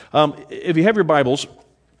If you have your Bibles,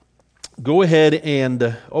 go ahead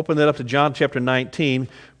and open that up to John chapter 19,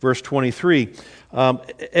 verse 23.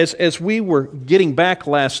 As we were getting back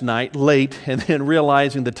last night late and then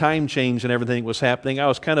realizing the time change and everything was happening, I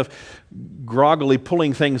was kind of groggily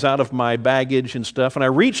pulling things out of my baggage and stuff. And I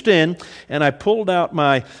reached in and I pulled out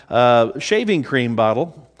my shaving cream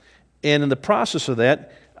bottle. And in the process of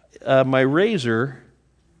that, my razor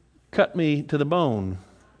cut me to the bone.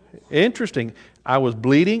 Interesting. I was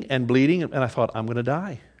bleeding, and I thought, I'm going to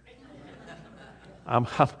die. I'm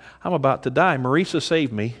about to die. Marisa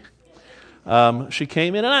saved me. She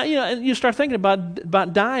came in, and you start thinking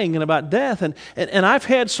about dying and about death, and I've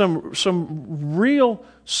had some real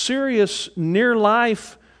serious near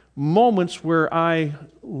life moments where I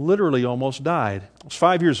literally almost died. I was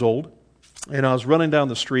 5 years old, and I was running down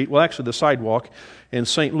the street, well, actually the sidewalk in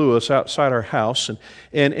St. Louis outside our house,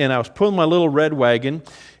 and I was pulling my little red wagon,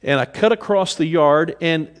 and I cut across the yard,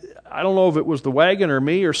 and I don't know if it was the wagon or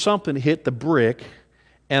me or something hit the brick,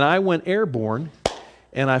 and I went airborne,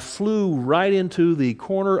 and I flew right into the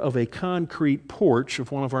corner of a concrete porch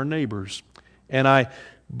of one of our neighbors. And I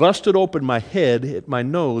busted open my head, hit my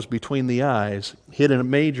nose between the eyes, hit a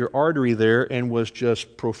major artery there, and was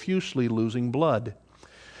just profusely losing blood.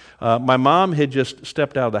 My mom had just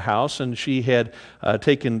stepped out of the house, and she had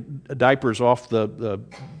taken diapers off the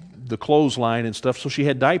clothesline and stuff, so she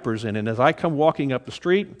had diapers in. And as I come walking up the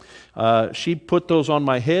street, she put those on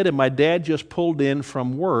my head, and my dad just pulled in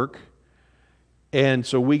from work, and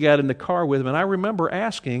so we got in the car with him, and I remember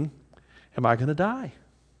asking, am I going to die?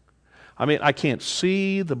 I mean, I can't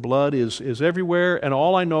see, the blood is everywhere, and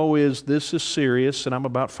all I know is this is serious, and I'm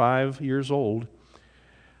about 5 years old.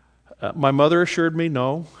 My mother assured me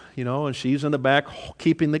no, and she's in the back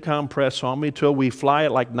keeping the compress on me till we fly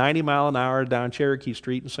at like 90 mile an hour down Cherokee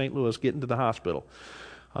Street in St. Louis, getting to the hospital.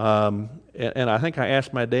 And I think I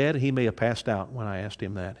asked my dad, and he may have passed out when I asked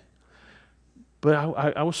him that. But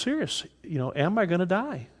I was serious, am I going to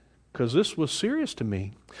die? Because this was serious to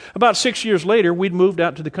me. About 6 years later, we'd moved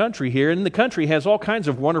out to the country here, and the country has all kinds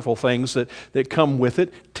of wonderful things that come with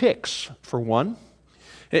it. Ticks, for one.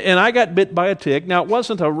 And I got bit by a tick. Now, it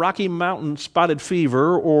wasn't a Rocky Mountain spotted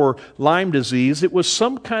fever or Lyme disease. It was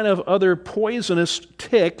some kind of other poisonous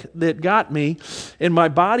tick that got me, and my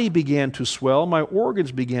body began to swell. My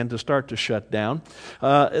organs began to start to shut down.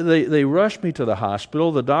 They rushed me to the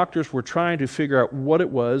hospital. The doctors were trying to figure out what it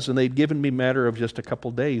was, and they'd given me a matter of just a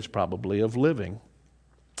couple days, probably, of living,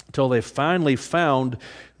 until they finally found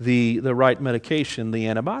the right medication, the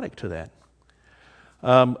antibiotic to that.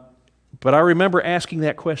 But I remember asking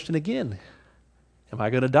that question again. Am I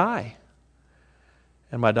going to die?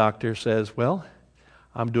 And my doctor says, well,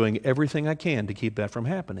 I'm doing everything I can to keep that from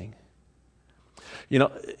happening.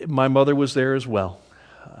 My mother was there as well.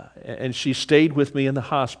 And she stayed with me in the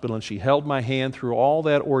hospital, and she held my hand through all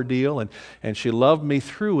that ordeal, and she loved me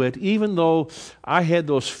through it, even though I had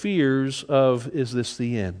those fears of, is this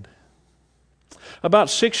the end? About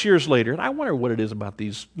 6 years later, and I wonder what it is about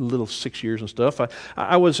these little 6 years and stuff.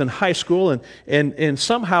 I was in high school, and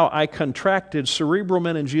somehow I contracted cerebral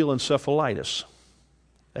meningeal encephalitis.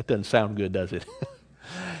 That doesn't sound good, does it?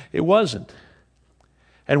 It wasn't.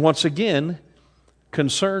 And once again,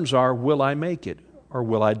 concerns are, will I make it or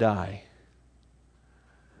will I die?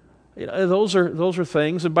 Those are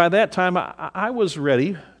things, and by that time I was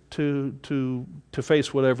ready to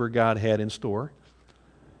face whatever God had in store.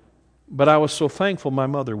 But I was so thankful my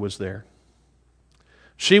mother was there.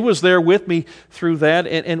 She was there with me through that,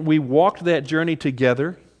 and we walked that journey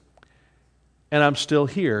together, and I'm still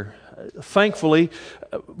here. Thankfully,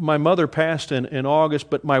 my mother passed in August,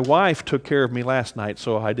 but my wife took care of me last night,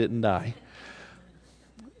 so I didn't die.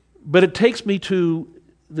 But it takes me to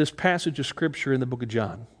this passage of Scripture in the book of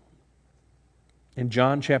John. In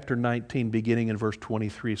John chapter 19, beginning in verse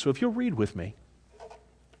 23. So if you'll read with me.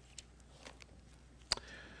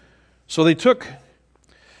 So they took,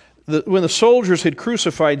 when the soldiers had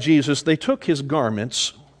crucified Jesus, they took his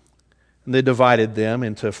garments and they divided them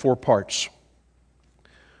into 4 parts.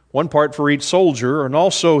 One part for each soldier, and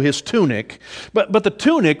also his tunic. But the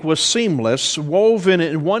tunic was seamless, woven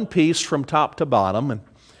in one piece from top to bottom. And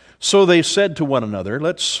so they said to one another,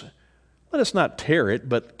 let us not tear it,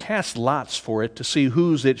 but cast lots for it to see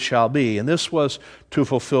whose it shall be. And this was to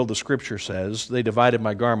fulfill the Scripture says, they divided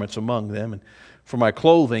my garments among them, and for my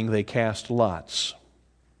clothing they cast lots.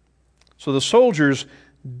 So the soldiers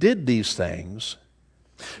did these things,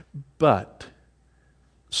 but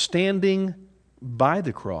standing by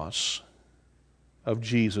the cross of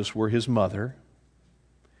Jesus were his mother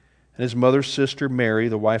and his mother's sister Mary,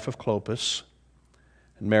 the wife of Clopas,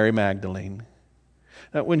 and Mary Magdalene.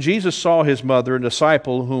 Now, when Jesus saw his mother and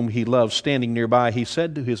disciple whom he loved standing nearby, he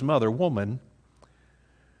said to his mother, "Woman,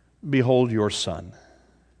 behold your son."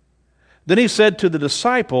 Then he said to the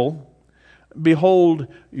disciple, "Behold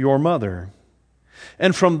your mother."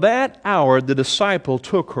 And from that hour the disciple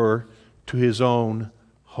took her to his own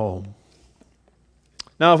home.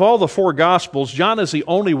 Now, of all the four Gospels, John is the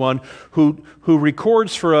only one who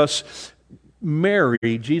records for us Mary,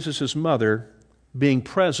 Jesus' mother, being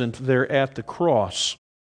present there at the cross.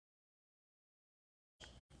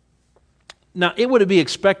 Now, it would be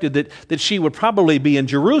expected that she would probably be in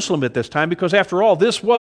Jerusalem at this time, because after all, this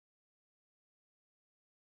was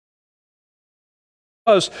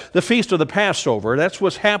the feast of the Passover. That's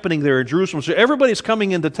what's happening there in Jerusalem. So everybody's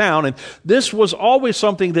coming into town, and this was always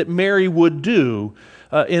something that Mary would do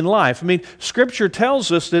in life. I mean, Scripture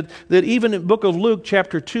tells us that even in the book of Luke,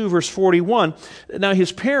 chapter 2, verse 41, now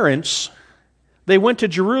his parents, they went to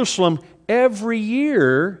Jerusalem every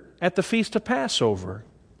year at the feast of Passover.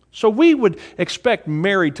 So we would expect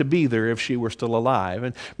Mary to be there if she were still alive.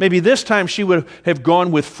 And maybe this time she would have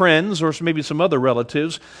gone with friends or maybe some other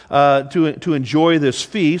relatives to enjoy this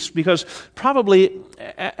feast, because probably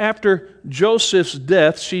after Joseph's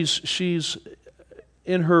death, she's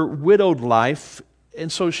in her widowed life,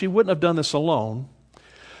 and so she wouldn't have done this alone.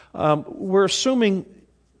 We're assuming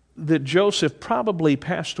that Joseph probably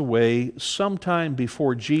passed away sometime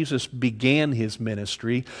before Jesus began his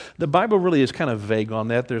ministry. The Bible really is kind of vague on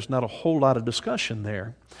that. There's not a whole lot of discussion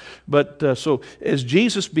there. But so as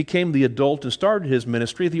Jesus became the adult and started his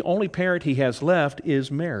ministry, the only parent he has left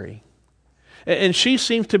is Mary. And she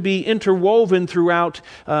seems to be interwoven throughout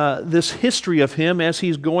this history of him as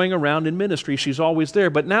he's going around in ministry. She's always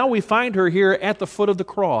there. But now we find her here at the foot of the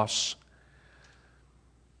cross.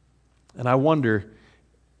 And I wonder,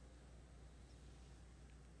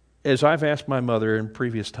 as I've asked my mother in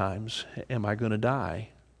previous times, am I going to die?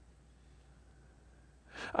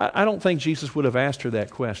 I don't think Jesus would have asked her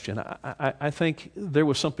that question. I think there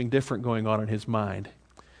was something different going on in his mind.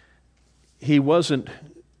 He wasn't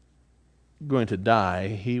going to die.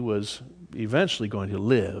 He was eventually going to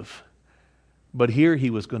live. But here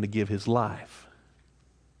he was going to give his life.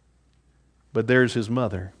 But there's his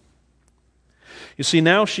mother. You see,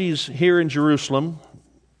 now she's here in Jerusalem,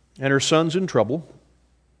 and her son's in trouble.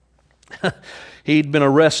 He'd been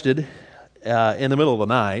arrested in the middle of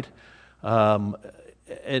the night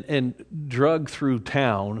and drugged through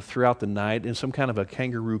town throughout the night in some kind of a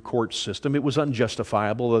kangaroo court system. It was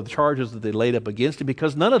unjustifiable, the charges that they laid up against him,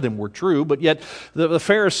 because none of them were true. But yet the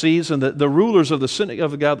Pharisees and the rulers of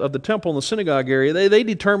the temple and the synagogue area, they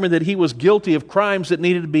determined that he was guilty of crimes that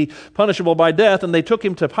needed to be punishable by death, and they took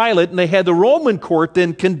him to Pilate, and they had the Roman court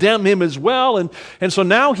then condemn him as well. And so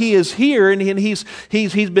now he is here, and he's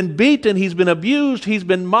been beaten, he's been abused, he's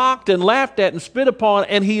been mocked and laughed at and spit upon,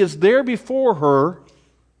 and he is there before her,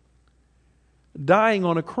 dying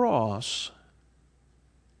on a cross.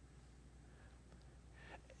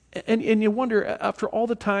 And you wonder, after all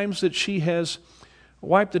the times that she has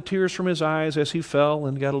wiped the tears from his eyes as he fell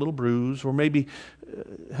and got a little bruise, or maybe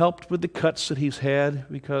helped with the cuts that he's had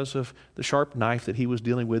because of the sharp knife that he was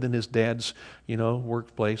dealing with in his dad's,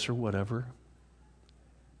 workplace or whatever,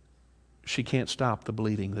 she can't stop the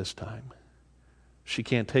bleeding this time. She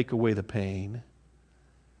can't take away the pain.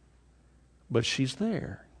 But she's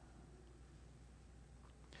there.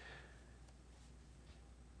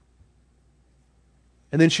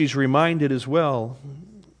 And then she's reminded as well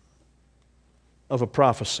of a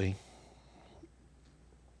prophecy.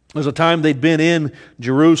 There's a time they'd been in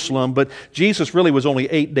Jerusalem, but Jesus really was only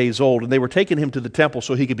 8 days old, and they were taking him to the temple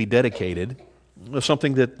so he could be dedicated. It was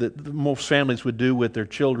something that most families would do with their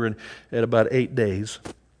children at about 8 days.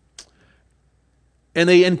 And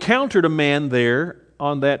they encountered a man there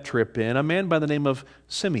on that trip a man by the name of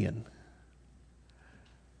Simeon.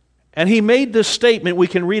 And he made this statement we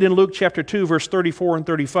can read in Luke chapter 2, verse 34 and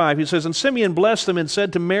 35. He says, "And Simeon blessed them and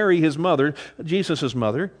said to Mary, his mother," Jesus'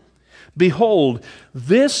 mother, "Behold,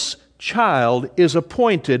 this child is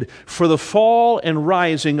appointed for the fall and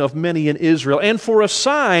rising of many in Israel, and for a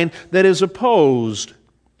sign that is opposed,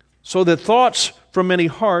 so that thoughts from many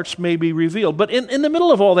hearts may be revealed." But in the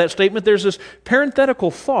middle of all that statement, there's this parenthetical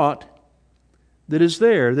thought that is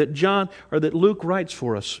there that Luke writes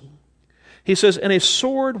for us. He says, "And a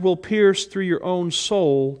sword will pierce through your own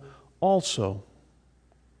soul also."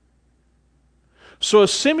 So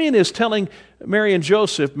as Simeon is telling Mary and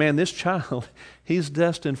Joseph, man, this child, he's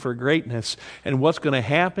destined for greatness. And what's going to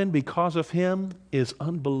happen because of him is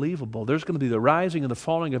unbelievable. There's going to be the rising and the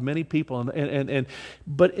falling of many people.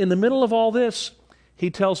 But in the middle of all this, he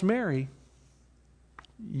tells Mary,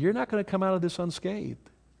 you're not going to come out of this unscathed.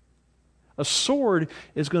 A sword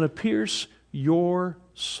is going to pierce your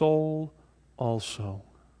soul also.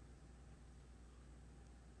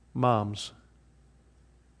 Moms,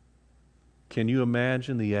 can you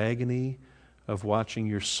imagine the agony of watching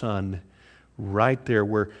your son right there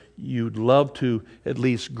where you'd love to at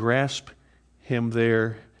least grasp him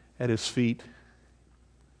there at his feet,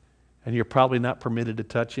 and you're probably not permitted to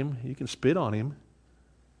touch him? You can spit on him,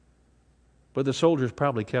 but the soldiers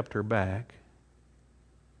probably kept her back.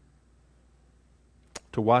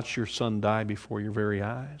 To watch your son die before your very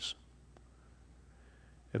eyes.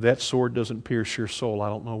 If that sword doesn't pierce your soul, I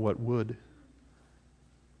don't know what would.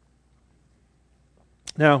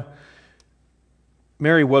 Now,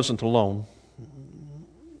 Mary wasn't alone.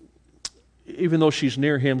 Even though she's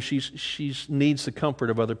near him, she needs the comfort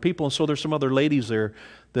of other people, and so there's some other ladies there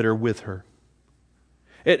that are with her.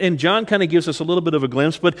 And John kind of gives us a little bit of a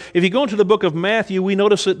glimpse, but if you go into the book of Matthew, we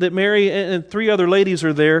notice that Mary and three other ladies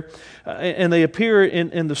are there, and they appear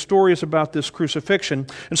in the stories about this crucifixion.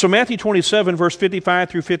 And so Matthew 27, verse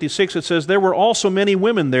 55 through 56, it says, "There were also many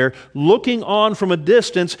women there, looking on from a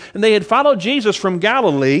distance, and they had followed Jesus from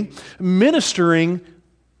Galilee, ministering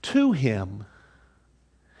to him.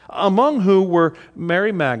 Among whom were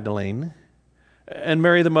Mary Magdalene, and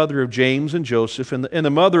Mary, the mother of James and Joseph, and the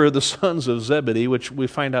mother of the sons of Zebedee," which we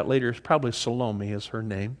find out later is probably Salome is her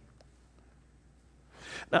name.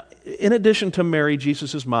 Now, in addition to Mary,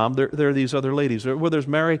 Jesus' mom, there are these other ladies. Well, there's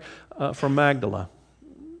Mary from Magdala.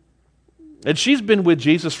 And she's been with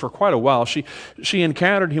Jesus for quite a while. She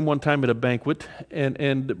encountered him one time at a banquet,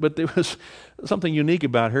 but there was something unique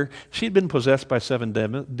about her. She'd been possessed by 7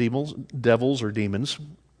 devils or demons.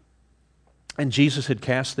 And Jesus had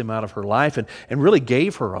cast them out of her life and really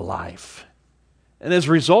gave her a life. And as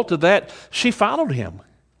a result of that, she followed him.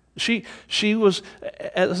 She was,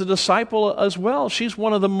 as a disciple as well, she's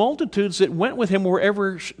one of the multitudes that went with him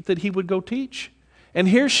wherever that he would go teach. And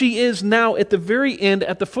here she is now at the very end,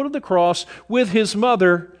 at the foot of the cross, with his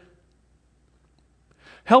mother,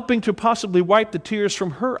 helping to possibly wipe the tears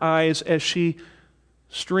from her eyes as she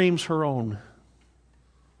streams her own.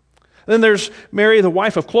 Then there's Mary, the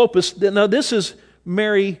wife of Clopas. Now this is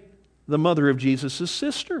Mary, the mother of Jesus'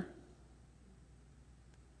 sister.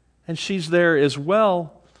 And she's there as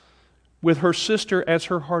well with her sister as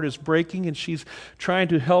her heart is breaking, and she's trying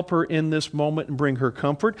to help her in this moment and bring her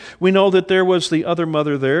comfort. We know that there was the other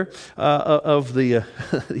mother there of the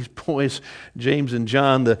these boys, James and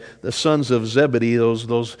John, the sons of Zebedee,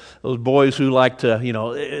 those boys who like to,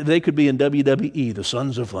 they could be in WWE, the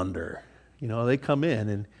Sons of Thunder. They come in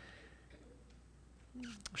and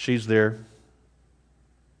she's there.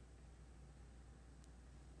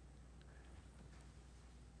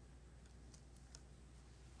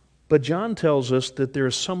 But John tells us that there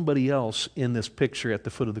is somebody else in this picture at the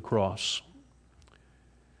foot of the cross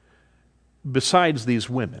besides these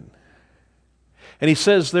women. And he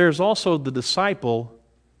says there's also the disciple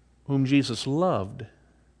whom Jesus loved.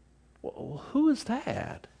 Well, who is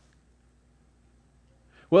that?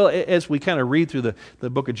 Well, as we kind of read through the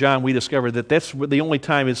book of John, we discover that that's the only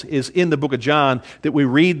time is in the book of John that we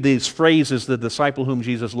read these phrases, the disciple whom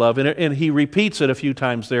Jesus loved. And he repeats it a few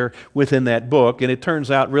times there within that book. And it turns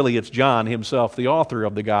out really it's John himself, the author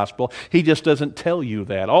of the gospel. He just doesn't tell you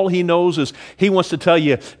that. All he knows is he wants to tell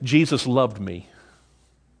you, Jesus loved me.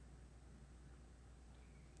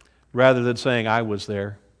 Rather than saying, I was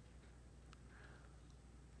there.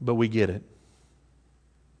 But we get it.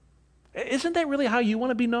 Isn't that really how you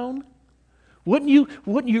want to be known? Wouldn't you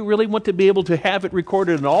really want to be able to have it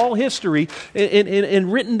recorded in all history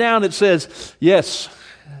and written down? It says, yes,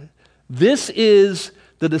 this is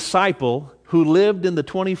the disciple who lived in the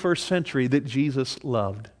 21st century that Jesus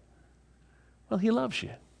loved. Well, he loves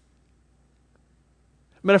you.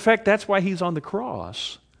 Matter of fact, that's why he's on the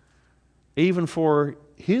cross, even for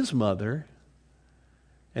his mother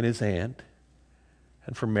and his aunt,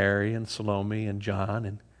 and for Mary and Salome and John,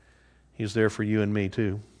 and he's there for you and me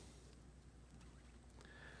too.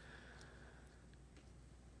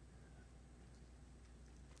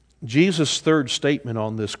 Jesus' third statement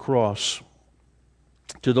on this cross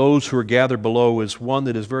to those who are gathered below is one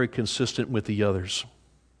that is very consistent with the others.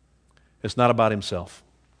 It's not about himself.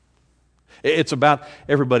 It's about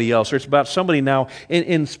everybody else, or it's about somebody now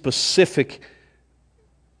in specific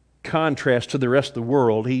contrast to the rest of the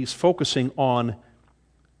world. He's focusing on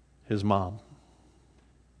his mom.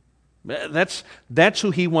 That's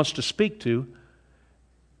who he wants to speak to.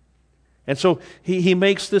 And so he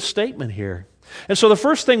makes this statement here. And so the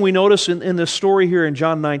first thing we notice in this story here in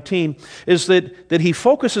John 19 is that he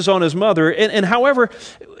focuses on his mother. And however,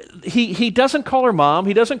 he doesn't call her mom,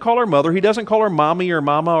 he doesn't call her mother, he doesn't call her mommy or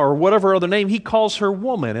mama or whatever other name. He calls her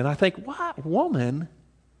woman. And I think, what, woman?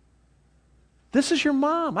 This is your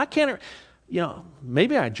mom. I can't,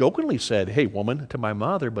 maybe I jokingly said, hey, woman, to my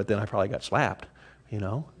mother, but then I probably got slapped,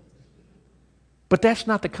 But that's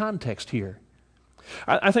not the context here.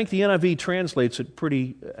 I think the NIV translates it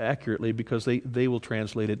pretty accurately because they will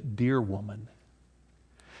translate it, dear woman.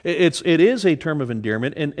 It is a term of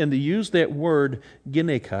endearment, and they use that word,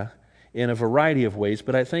 gineka, in a variety of ways,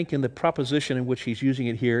 but I think in the proposition in which he's using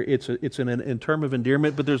it here, it's in term of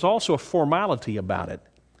endearment, but there's also a formality about it.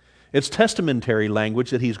 It's testamentary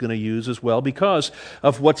language that he's going to use as well because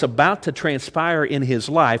of what's about to transpire in his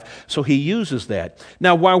life, so he uses that.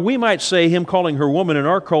 Now, while we might say him calling her woman in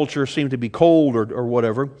our culture seemed to be cold or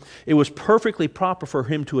whatever, it was perfectly proper for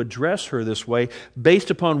him to address her this way based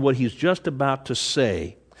upon what he's just about to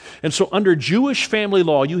say. And so under Jewish family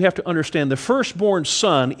law, you have to understand the firstborn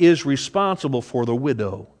son is responsible for the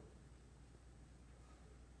widow.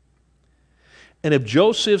 And if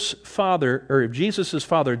Jesus'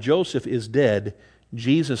 father Joseph is dead,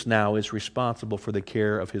 Jesus now is responsible for the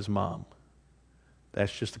care of his mom.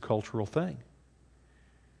 That's just a cultural thing.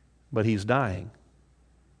 But he's dying.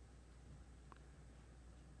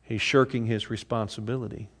 He's shirking his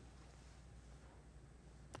responsibility.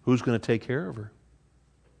 Who's going to take care of her?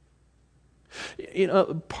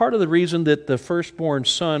 Part of the reason that the firstborn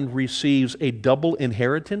son receives a double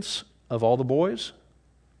inheritance of all the boys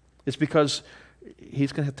is because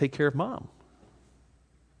he's going to have to take care of mom.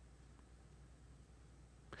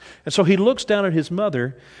 And so he looks down at his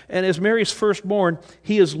mother, and as Mary's firstborn,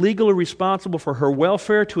 he is legally responsible for her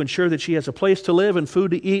welfare to ensure that she has a place to live and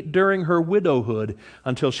food to eat during her widowhood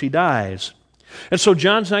until she dies. And so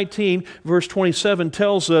John 19, verse 27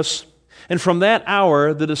 tells us, and from that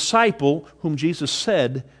hour the disciple whom Jesus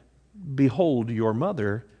said, behold your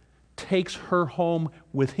mother, takes her home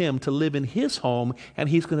with him to live in his home, and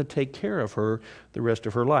he's going to take care of her the rest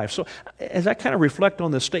of her life. So as I kind of reflect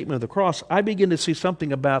on this statement of the cross, I begin to see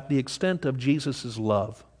something about the extent of Jesus'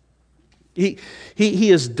 love. He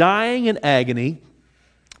is dying in agony.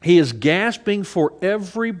 He is gasping for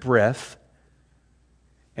every breath,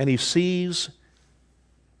 and he sees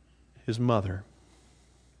his mother.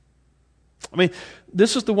 I mean,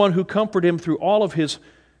 this is the one who comforted him through all of his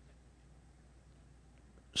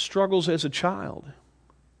struggles as a child.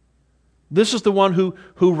 This is the one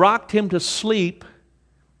who rocked him to sleep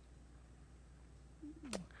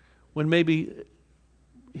when maybe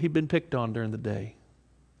he'd been picked on during the day.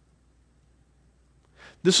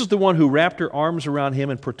 This is the one who wrapped her arms around him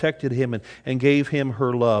and protected him and gave him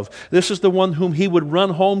her love. This is the one whom he would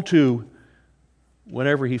run home to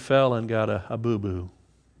whenever he fell and got a boo-boo.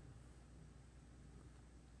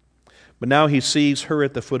 But now he sees her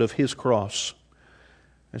at the foot of his cross.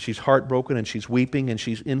 And she's heartbroken and she's weeping and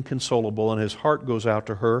she's inconsolable, and his heart goes out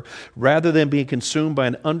to her. Rather than being consumed by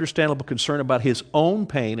an understandable concern about his own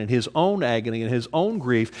pain and his own agony and his own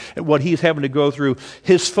grief and what he's having to go through,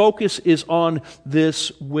 his focus is on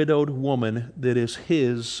this widowed woman that is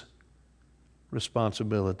his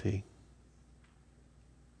responsibility.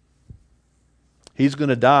 He's going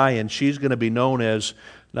to die, and she's going to be known as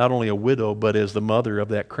not only a widow, but as the mother of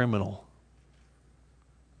that criminal.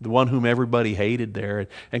 The one whom everybody hated there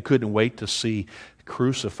and couldn't wait to see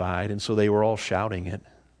crucified, and so they were all shouting it.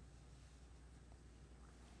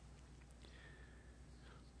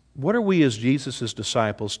 What are we as Jesus'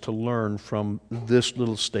 disciples to learn from this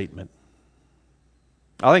little statement?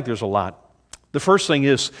 I think there's a lot. The first thing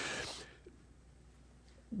is,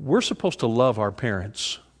 we're supposed to love our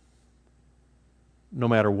parents no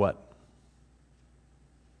matter what.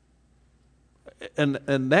 And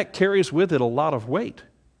that carries with it a lot of weight.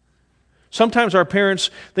 Sometimes our parents,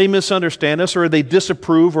 they misunderstand us, or they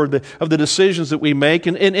disapprove of the decisions that we make.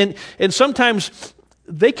 And sometimes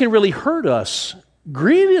they can really hurt us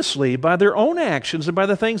grievously by their own actions and by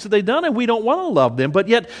the things that they've done, and we don't want to love them. But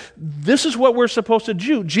yet, this is what we're supposed to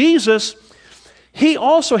do. Jesus, he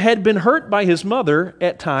also had been hurt by his mother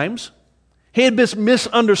at times. He had been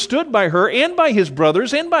misunderstood by her and by his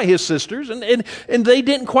brothers and by his sisters, and they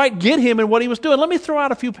didn't quite get him in what he was doing. Let me throw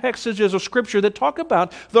out a few passages of Scripture that talk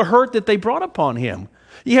about the hurt that they brought upon him.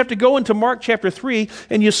 You have to go into Mark chapter 3,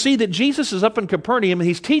 and you see that Jesus is up in Capernaum, and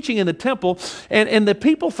he's teaching in the temple, and the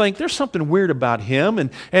people think there's something weird about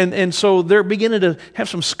him, and so they're beginning to have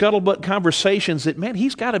some scuttlebutt conversations that, man,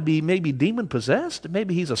 he's got to be maybe demon-possessed.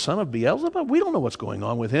 Maybe he's a son of Beelzebub. We don't know what's going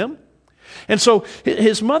on with him. And so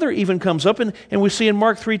his mother even comes up, and we see in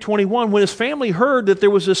Mark 3:21, when his family heard that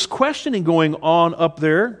there was this questioning going on up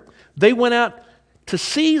there, they went out to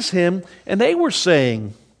seize him, and they were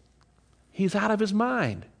saying, he's out of his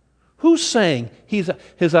mind. Who's saying he's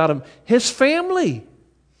out of his family?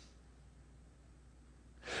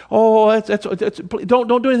 Oh,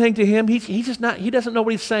 don't do anything to him. He's just not. He doesn't know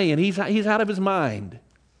what he's saying. He's out of his mind.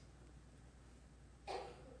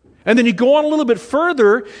 And then you go on a little bit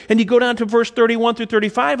further, and you go down to verse 31 through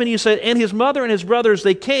 35, and you said, and his mother and his brothers,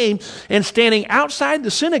 they came, and standing outside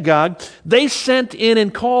the synagogue, they sent in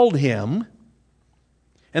and called him.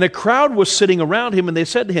 And a crowd was sitting around him, and they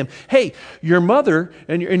said to him, hey, your mother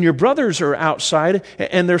and your brothers are outside,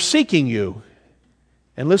 and they're seeking you.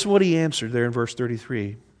 And listen what he answered there in verse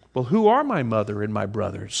 33. Well, who are my mother and my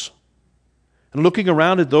brothers? And looking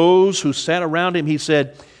around at those who sat around him, he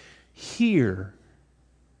said, here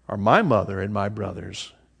are my mother and my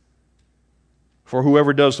brothers. For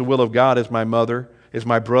whoever does the will of God is my mother, is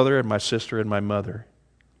my brother and my sister and my mother.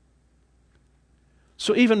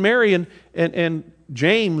 So even Mary and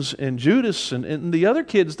James and Judas and the other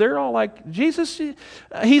kids, they're all like, Jesus,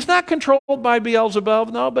 he's not controlled by Beelzebub,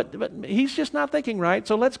 no, but he's just not thinking right,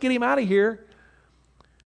 so let's get him out of here.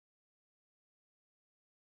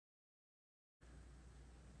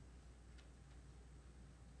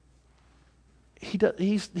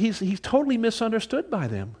 He's totally misunderstood by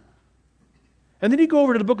them. And then you go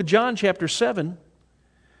over to the book of John chapter 7.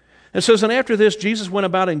 It says, and after this, Jesus went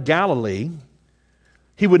about in Galilee.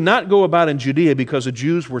 He would not go about in Judea because the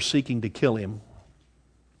Jews were seeking to kill him.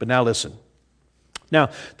 But now listen. Now,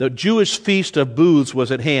 the Jewish feast of booths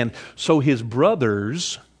was at hand. So his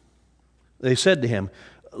brothers, they said to him,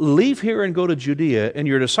 leave here and go to Judea, and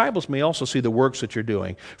your disciples may also see the works that you're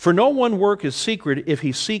doing. For no one work is secret if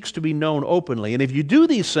he seeks to be known openly. And if you do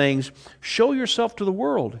these things, show yourself to the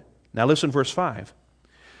world. Now listen, verse 5.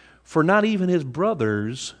 For not even his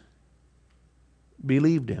brothers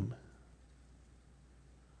believed him.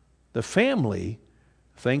 The family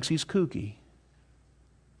thinks he's kooky.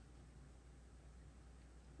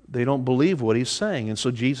 They don't believe what he's saying. And so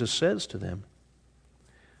Jesus says to them,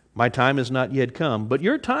 my time has not yet come, but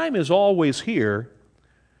your time is always here.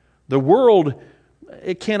 The world,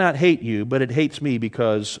 it cannot hate you, but it hates me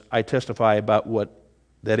because I testify about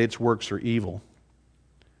that its works are evil.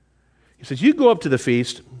 He says, you go up to the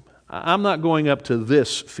feast. I'm not going up to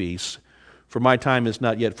this feast, for my time is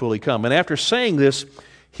not yet fully come. And after saying this,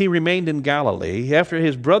 he remained in Galilee. After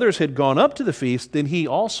his brothers had gone up to the feast, then he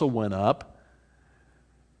also went up,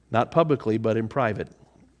 not publicly, but in private.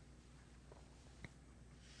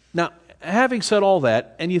 Now, having said all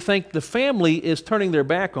that, and you think the family is turning their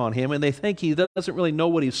back on him, and they think he doesn't really know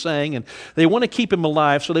what he's saying, and they want to keep him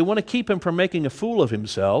alive, so they want to keep him from making a fool of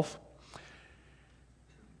himself.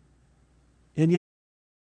 And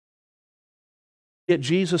yet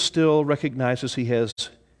Jesus still recognizes he has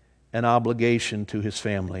an obligation to his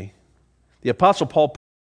family. The Apostle Paul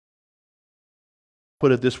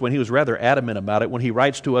put it this way, and he was rather adamant about it when he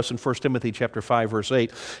writes to us in 1 Timothy chapter 5, verse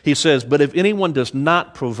 8. He says, but if anyone does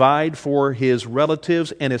not provide for his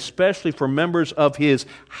relatives, and especially for members of his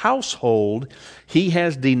household, he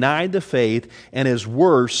has denied the faith and is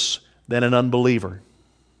worse than an unbeliever.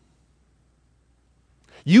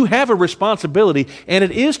 You have a responsibility, and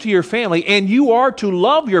it is to your family, and you are to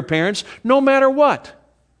love your parents no matter what.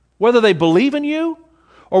 Whether they believe in you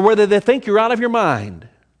or whether they think you're out of your mind.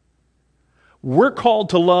 We're called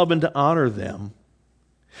to love and to honor them.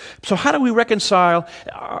 So how do we reconcile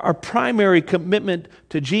our primary commitment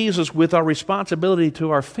to Jesus with our responsibility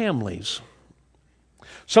to our families?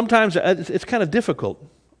 Sometimes it's kind of difficult.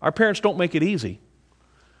 Our parents don't make it easy.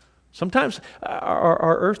 Sometimes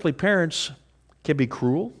our earthly parents can be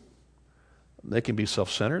cruel. They can be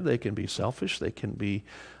self-centered. They can be selfish. They can be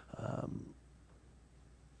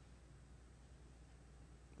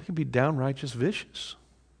downright just vicious.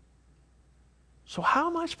 So how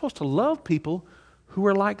am I supposed to love people who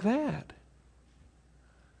are like that?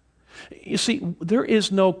 You see, there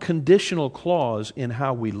is no conditional clause in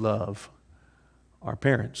how we love our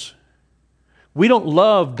parents. We don't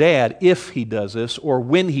love Dad if he does this or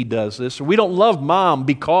when he does this, or we don't love Mom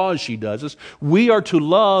because she does this. We are to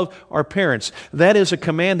love our parents. That is a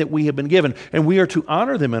command that we have been given, and we are to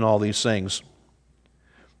honor them in all these things.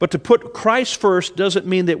 But to put Christ first doesn't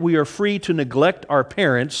mean that we are free to neglect our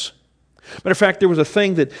parents. Matter of fact, there was a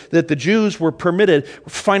thing that the Jews were permitted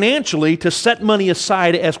financially to set money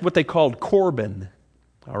aside as what they called korban.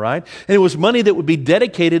 All right? And it was money that would be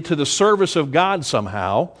dedicated to the service of God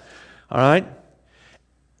somehow. All right?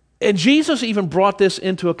 And Jesus even brought this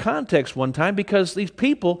into a context one time because these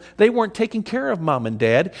people, they weren't taking care of Mom and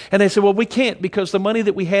Dad. And they said, well, we can't because the money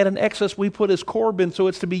that we had in excess, we put as korban, so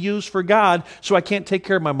it's to be used for God, so I can't take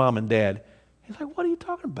care of my Mom and Dad. He's like, what are you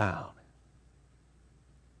talking about?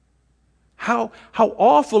 How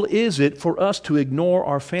awful is it for us to ignore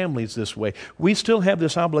our families this way? We still have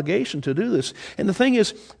this obligation to do this. And the thing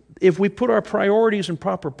is, if we put our priorities in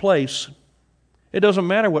proper place, it doesn't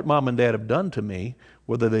matter what mom and dad have done to me,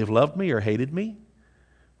 whether they've loved me or hated me,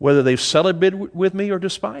 whether they've celebrated with me or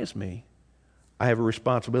despised me. I have a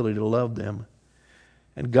responsibility to love them.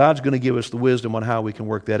 And God's going to give us the wisdom on how we can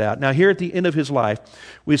work that out. Now, here at the end of his life,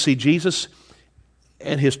 we see Jesus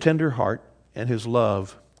and his tender heart and his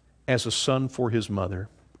love as a son for his mother.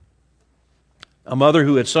 A mother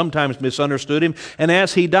who had sometimes misunderstood him. And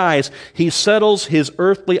as he dies, he settles his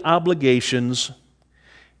earthly obligations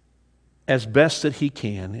as best that he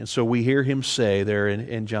can. And so we hear him say there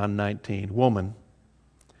in John 19, "Woman,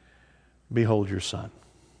 behold your son."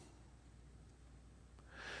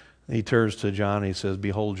 And he turns to John and he says,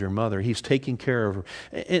 "Behold your mother." He's taking care of her.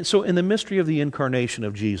 And so in the mystery of the incarnation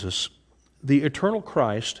of Jesus, the eternal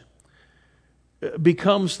Christ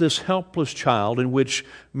becomes this helpless child in which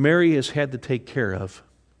Mary has had to take care of.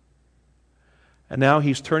 And now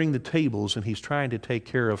he's turning the tables and he's trying to take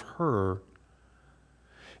care of her.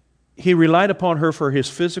 He relied upon her for his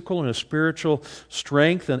physical and his spiritual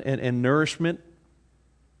strength and nourishment.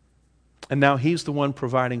 And now he's the one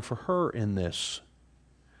providing for her in this.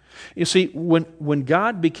 You see, when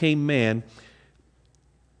God became man,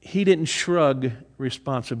 he didn't shrug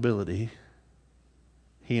responsibility.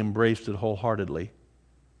 He embraced it wholeheartedly.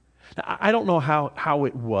 Now, I don't know how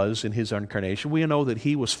it was in his incarnation. We know that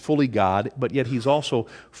he was fully God, but yet he's also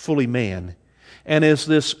fully man. And as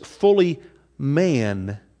this fully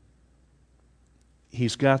man,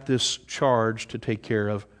 he's got this charge to take care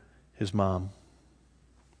of his mom.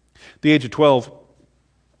 At the age of 12,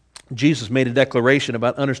 Jesus made a declaration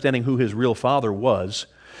about understanding who his real father was.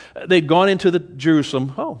 They'd gone into the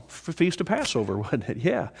Jerusalem, for Feast of Passover, wasn't it?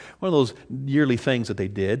 Yeah, one of those yearly things that they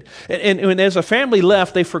did. And as a family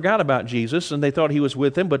left, they forgot about Jesus, and they thought he was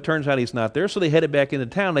with them, but turns out he's not there, so they headed back into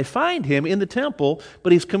town. They find him in the temple,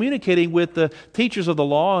 but he's communicating with the teachers of the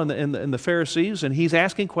law and the Pharisees, and he's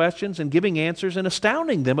asking questions and giving answers and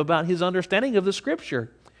astounding them about his understanding of the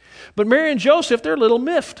Scripture. But Mary and Joseph, they're a little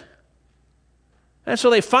miffed. And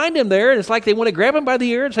so they find him there, and it's like they want to grab him by the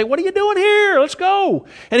ear and say, "What are you doing here? Let's go."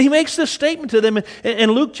 And he makes this statement to them.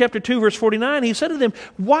 In Luke chapter 2, verse 49, he said to them,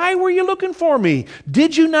 "Why were you looking for me?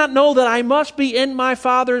 Did you not know that I must be in my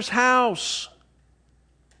Father's house?"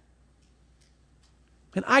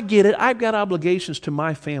 And I get it. I've got obligations to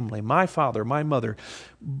my family, my father, my mother.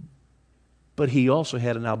 But he also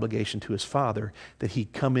had an obligation to his Father that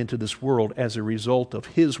he'd come into this world as a result of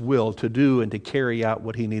his will to do and to carry out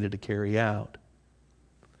what he needed to carry out.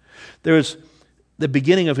 There was the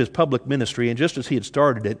beginning of his public ministry, and just as he had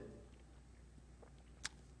started it,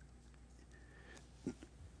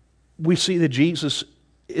 we see that Jesus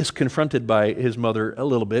is confronted by his mother a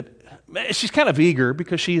little bit. She's kind of eager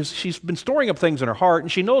because she's been storing up things in her heart,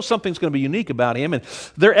 and she knows something's going to be unique about him. And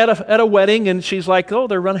they're at a wedding, and she's like, "Oh,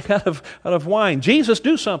 they're running out of wine. Jesus,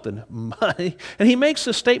 do something." And he makes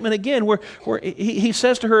this statement again where he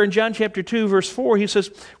says to her in John chapter 2, verse 4, he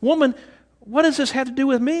says, "Woman, what does this have to do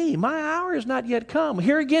with me? My hour has not yet come."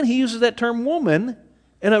 Here again, he uses that term woman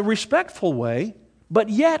in a respectful way, but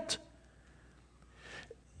yet,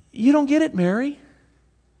 you don't get it, Mary.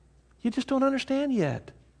 You just don't understand yet.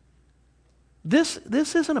 This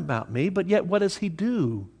isn't about me, but yet what does he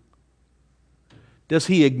do? Does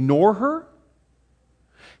he ignore her?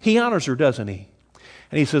 He honors her, doesn't he?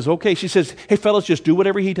 And he says, "Okay." She says, "Hey, fellas, just do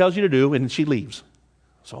whatever he tells you to do," and she leaves.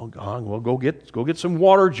 So we'll go get some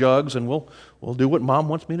water jugs, and we'll do what Mom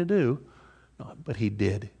wants me to do. No, but he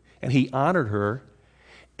did, and he honored her,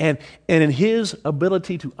 and in his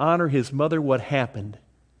ability to honor his mother, what happened?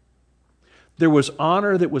 There was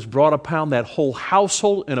honor that was brought upon that whole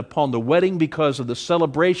household and upon the wedding because of the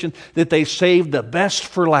celebration that they saved the best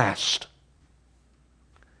for last.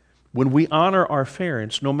 When we honor our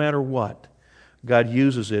parents, no matter what, God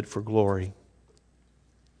uses it for glory.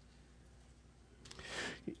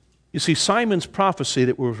 You see, Simon's prophecy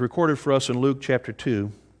that was recorded for us in Luke chapter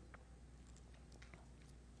 2,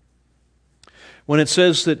 when it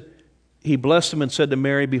says that he blessed him and said to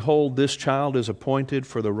Mary, "Behold, this child is appointed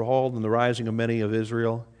for the fall and the rising of many of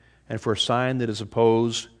Israel, and for a sign that is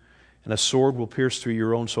opposed, and a sword will pierce through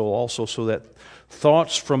your own soul also, so that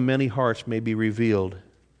thoughts from many hearts may be revealed."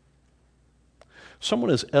 Someone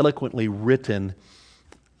has eloquently written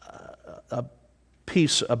a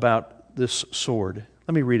piece about this sword.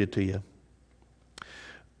 Let me read it to you.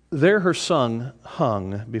 "There her son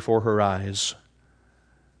hung before her eyes,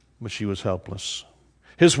 but she was helpless.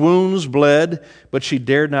 His wounds bled, but she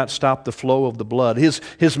dared not stop the flow of the blood.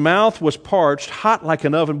 His mouth was parched, hot like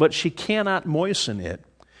an oven, but she cannot moisten it.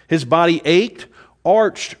 His body ached,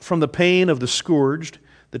 arched from the pain of the scourged,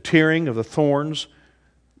 the tearing of the thorns,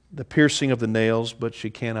 the piercing of the nails, but she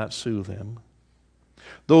cannot soothe him.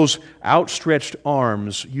 Those outstretched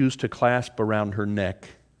arms used to clasp around her neck.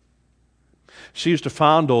 She used to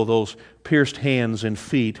fondle those pierced hands and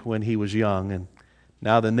feet when he was young, and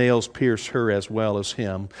now the nails pierce her as well as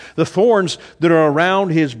him. The thorns that are around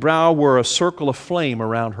his brow were a circle of flame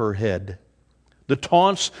around her head. The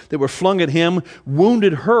taunts that were flung at him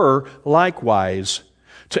wounded her likewise.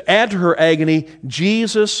 To add to her agony,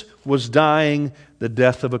 Jesus was dying the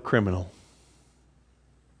death of a criminal.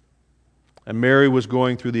 And Mary was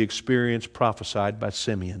going through the experience prophesied by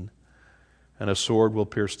Simeon. And a sword will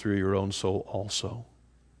pierce through your own soul also.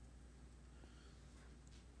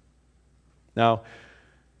 Now,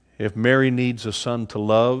 if Mary needs a son to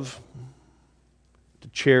love, to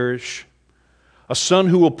cherish, a son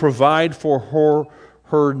who will provide for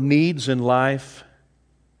her needs in life,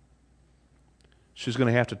 she's going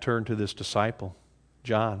to have to turn to this disciple,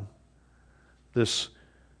 John, this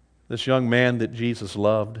young man that Jesus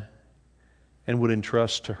loved and would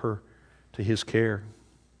entrust to his care.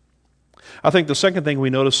 I think the second thing we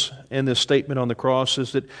notice in this statement on the cross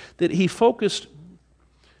is that he focused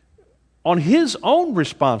on his own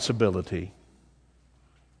responsibility.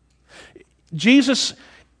 Jesus,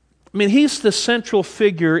 he's the central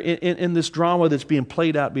figure in this drama that's being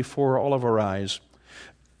played out before all of our eyes.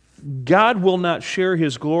 God will not share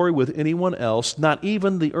His glory with anyone else, not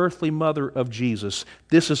even the earthly mother of Jesus.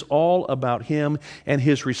 This is all about Him and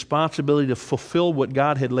His responsibility to fulfill what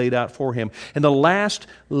God had laid out for Him. And the last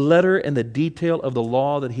letter and the detail of the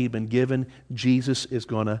law that He'd been given, Jesus is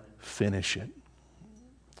going to finish it.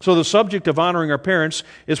 So the subject of honoring our parents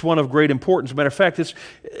is one of great importance. As a matter of fact,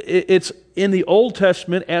 it's in the Old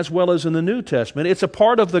Testament as well as in the New Testament. It's a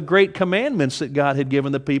part of the great commandments that God had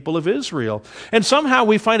given the people of Israel. And somehow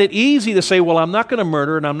we find it easy to say, well, I'm not going to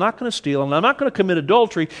murder, and I'm not going to steal, and I'm not going to commit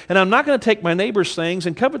adultery, and I'm not going to take my neighbor's things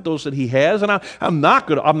and covet those that he has, and I'm not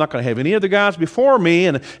going to have any other gods before me,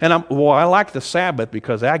 and I like the Sabbath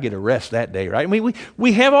because I get a rest that day, right?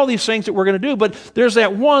 We have all these things that we're going to do, but there's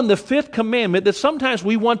that one, the fifth commandment, that sometimes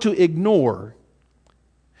we want to ignore.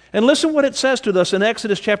 And listen what it says to us in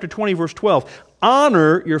Exodus chapter 20, verse 12.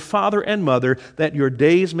 Honor your father and mother, that your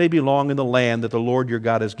days may be long in the land that the Lord your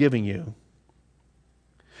God is giving you.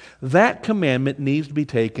 That commandment needs to be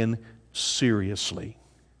taken seriously.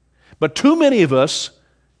 But too many of us,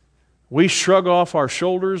 we shrug off our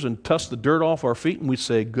shoulders and tuss the dirt off our feet and we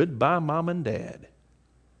say, goodbye, Mom and Dad.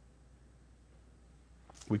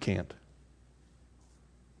 We can't.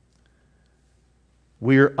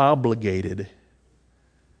 We're obligated.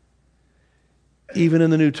 Even in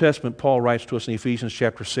the New Testament, Paul writes to us in Ephesians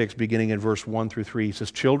chapter 6, beginning in verse 1 through 3. He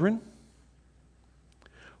says, children,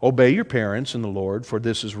 obey your parents in the Lord, for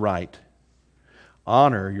this is right.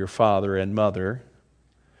 Honor your father and mother.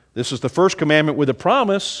 This is the first commandment with a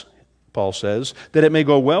promise, Paul says, that it may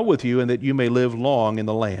go well with you and that you may live long in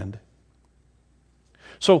the land.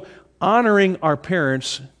 So, honoring our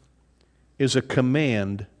parents is a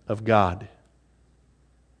command of God.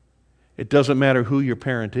 It doesn't matter who your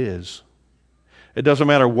parent is. It doesn't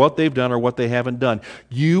matter what they've done or what they haven't done.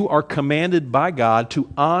 You are commanded by God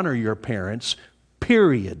to honor your parents,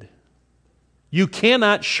 period. You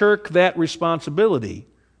cannot shirk that responsibility.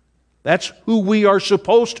 That's who we are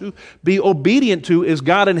supposed to be obedient to, is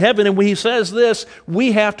God in heaven. And when He says this,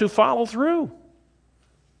 we have to follow through.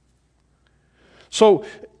 So,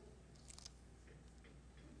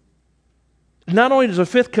 not only does the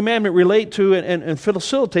fifth commandment relate to and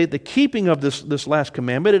facilitate the keeping of this last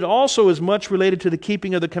commandment, it also is much related to the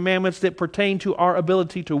keeping of the commandments that pertain to our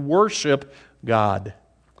ability to worship God.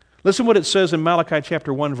 Listen what it says in Malachi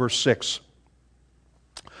chapter 1, verse 6.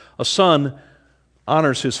 A son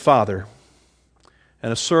honors his father,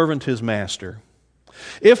 and a servant his master.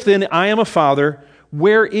 If then I am a father,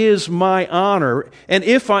 where is my honor? And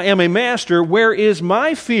if I am a master, where is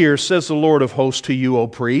my fear, says the Lord of hosts to you, O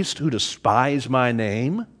priest, who despise my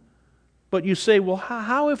name? But you say, well,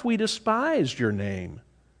 how have we despised your name?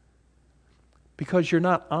 Because you're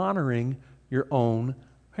not honoring your own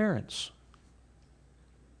parents.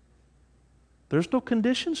 There's no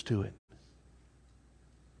conditions to it.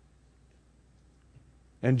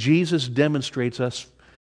 And Jesus demonstrates us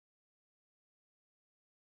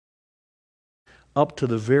up to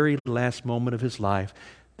the very last moment of His life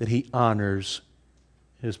that He honors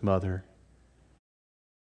His mother,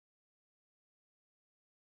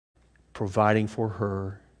 providing for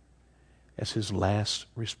her as His last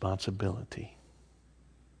responsibility.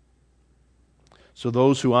 So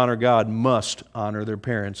those who honor God must honor their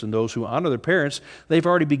parents. And those who honor their parents, they've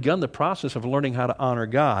already begun the process of learning how to honor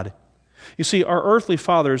God. You see, our earthly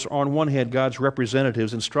fathers are on one hand God's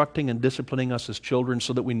representatives, instructing and disciplining us as children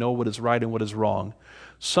so that we know what is right and what is wrong.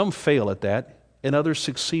 Some fail at that, and others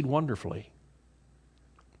succeed wonderfully.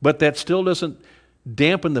 But that still doesn't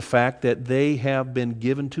dampen the fact that they have been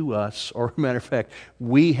given to us, or matter of fact,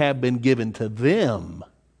 we have been given to them.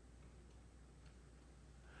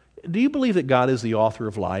 Do you believe that God is the author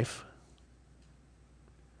of life?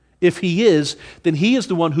 If He is, then He is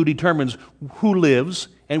the one who determines who lives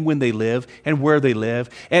and when they live and where they live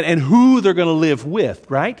and who they're going to live with,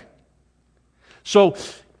 right? So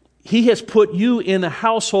He has put you in a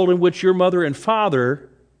household in which your mother and father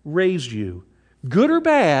raised you. Good or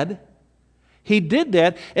bad, He did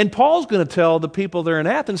that. And Paul's going to tell the people there in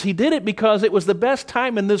Athens, he did it because it was the best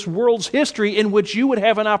time in this world's history in which you would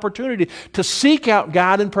have an opportunity to seek out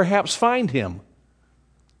God and perhaps find Him.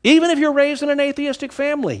 Even if you're raised in an atheistic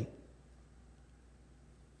family.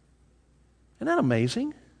 Isn't that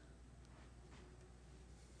amazing?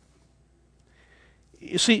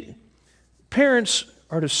 You see, parents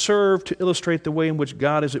are to serve to illustrate the way in which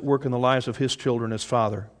God is at work in the lives of His children as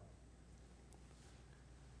Father.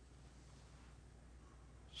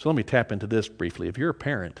 So let me tap into this briefly. If you're a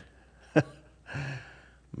parent,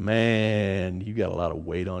 man, you got a lot of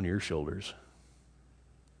weight on your shoulders.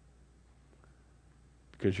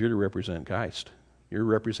 Because you're to represent Christ. You're to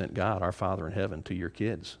represent God, our Father in heaven, to your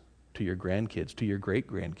kids, to your grandkids, to your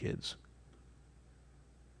great-grandkids.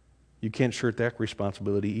 You can't shirk that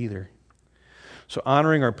responsibility either. So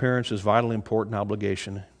honoring our parents is a vitally important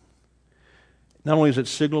obligation. Not only is it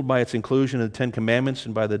signaled by its inclusion in the Ten Commandments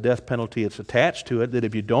and by the death penalty it's attached to it, that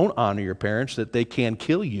if you don't honor your parents, that they can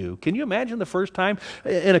kill you. Can you imagine the first time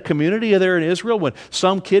in a community there in Israel when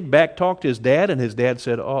some kid backtalked his dad and his dad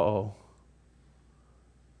said, uh-oh.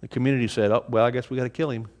 The community said, oh, well, I guess we got to kill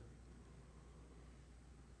him.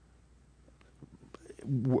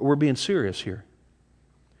 We're being serious here.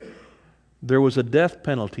 There was a death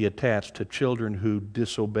penalty attached to children who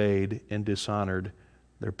disobeyed and dishonored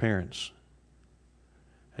their parents.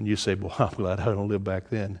 And you say, well, I'm glad I don't live back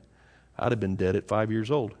then. I'd have been dead at 5 years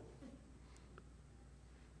old.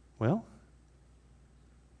 Well,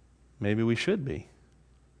 maybe we should be.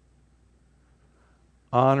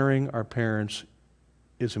 Honoring our parents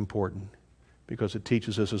is important because it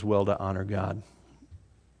teaches us as well to honor God.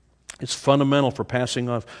 It's fundamental for passing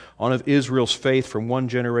on of Israel's faith from one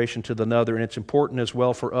generation to another, and it's important as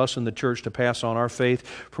well for us in the church to pass on our faith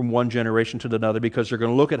from one generation to another because they're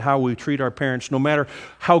going to look at how we treat our parents, no matter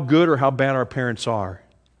how good or how bad our parents are.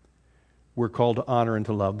 We're called to honor and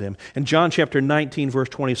to love them. In John chapter 19, verse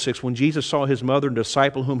 26, when Jesus saw His mother and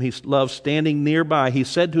disciple whom He loved standing nearby, He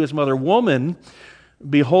said to His mother, "Woman,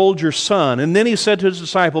 behold your son." And then He said to His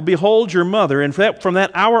disciple, "Behold your mother." And from that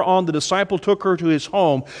hour on, the disciple took her to his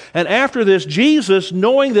home. And after this, Jesus,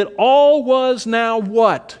 knowing that all was now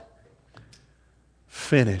what?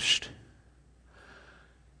 Finished.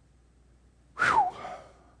 Whew.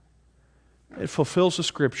 It fulfills the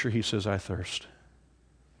scripture. He says, "I thirst."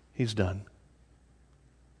 He's done.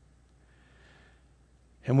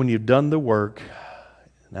 And when you've done the work,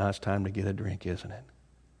 now it's time to get a drink, isn't it?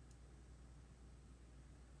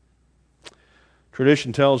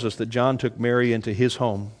 Tradition tells us that John took Mary into his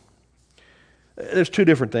home. There's two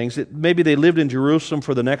different things. Maybe they lived in Jerusalem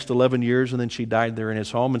for the next 11 years and then she died there in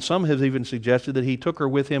his home. And some have even suggested that he took her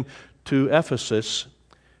with him to Ephesus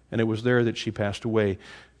and it was there that she passed away.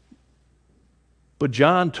 But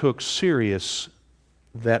John took serious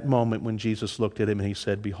that moment when Jesus looked at him and He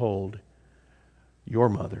said, "Behold, your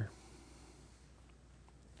mother."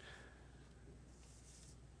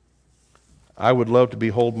 I would love to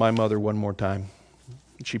behold my mother one more time.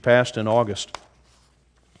 She passed in August.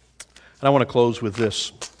 And I want to close with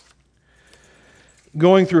this.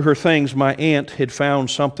 Going through her things, my aunt had found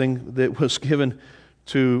something that was given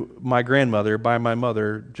to my grandmother by my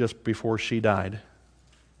mother just before she died.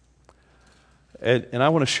 And I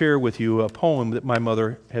want to share with you a poem that my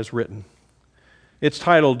mother has written. It's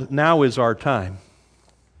titled, "Now is Our Time."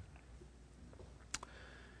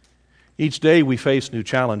 Each day we face new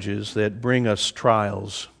challenges that bring us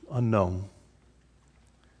trials unknown.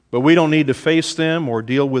 But we don't need to face them or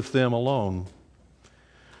deal with them alone.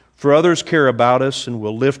 For others care about us and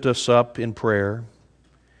will lift us up in prayer.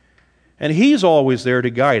 And He's always there to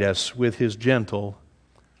guide us with His gentle,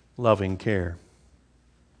 loving care.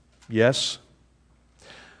 Yes,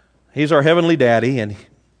 He's our heavenly daddy, and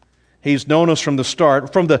He's known us from the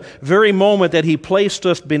start, from the very moment that He placed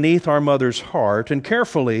us beneath our mother's heart, and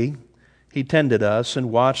carefully He tended us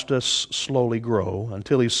and watched us slowly grow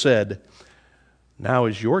until He said, Now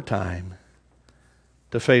is your time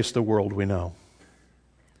to face the world we know.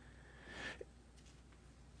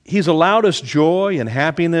 He's allowed us joy and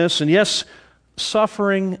happiness, and yes,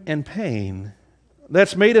 suffering and pain.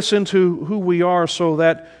 That's made us into who we are so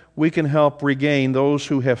that we can help regain those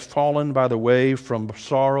who have fallen by the way from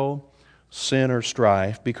sorrow, sin, or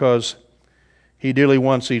strife, because He dearly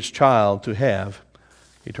wants each child to have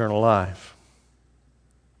eternal life.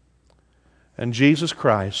 And Jesus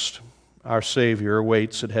Christ, our Savior,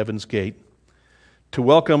 awaits at heaven's gate to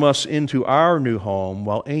welcome us into our new home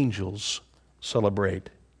while angels celebrate.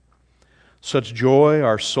 Such joy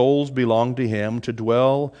our souls belong to Him to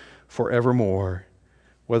dwell forevermore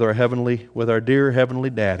with our dear Heavenly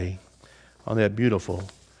Daddy on that beautiful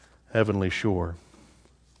heavenly shore.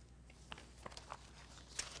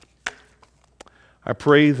 I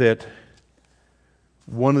pray that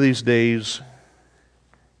one of these days,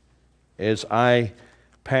 as I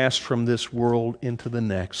pass from this world into the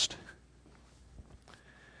next,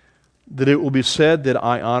 that it will be said that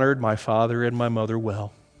I honored my father and my mother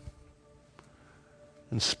well,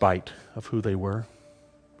 in spite of who they were.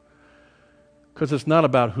 Because it's not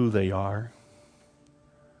about who they are.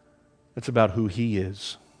 It's about who He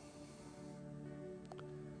is.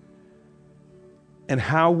 And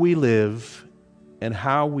how we live and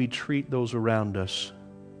how we treat those around us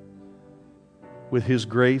with His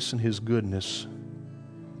grace and His goodness,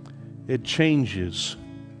 it changes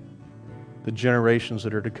the generations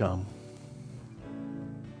that are to come.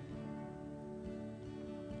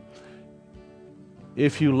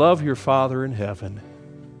 If you love your Father in heaven,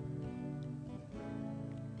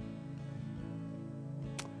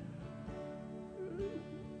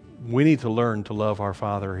 we need to learn to love our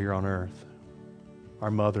Father here on earth, our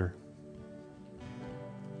mother.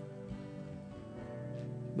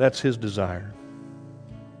 That's His desire.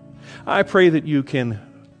 I pray that you can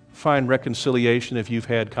find reconciliation if you've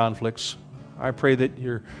had conflicts. I pray that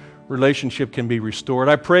your relationship can be restored.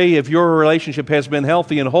 I pray if your relationship has been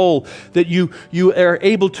healthy and whole, that you are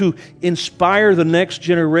able to inspire the next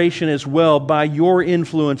generation as well by your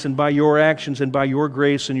influence and by your actions and by your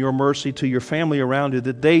grace and your mercy to your family around you,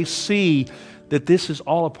 that they see that this is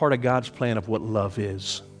all a part of God's plan of what love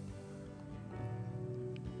is.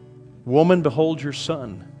 Woman, behold your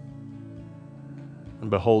son, and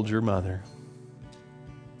behold your mother.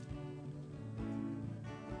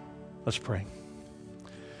 Let's pray.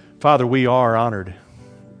 Father, we are honored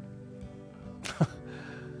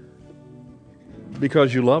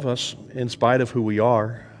because you love us in spite of who we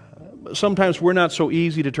are. Sometimes we're not so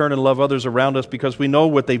easy to turn and love others around us because we know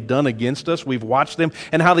what they've done against us. We've watched them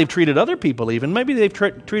and how they've treated other people even. Maybe they've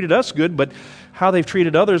treated us good, but how they've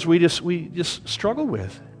treated others we just struggle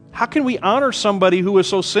with. How can we honor somebody who is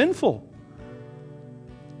so sinful?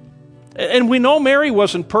 And we know Mary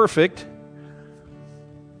wasn't perfect,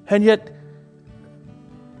 and yet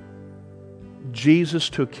Jesus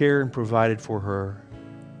took care and provided for her.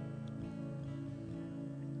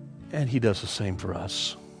 And He does the same for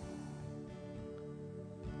us.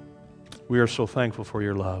 We are so thankful for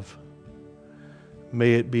your love.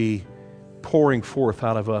 May it be pouring forth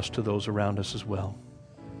out of us to those around us as well.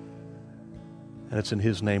 And it's in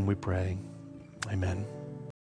His name we pray. Amen.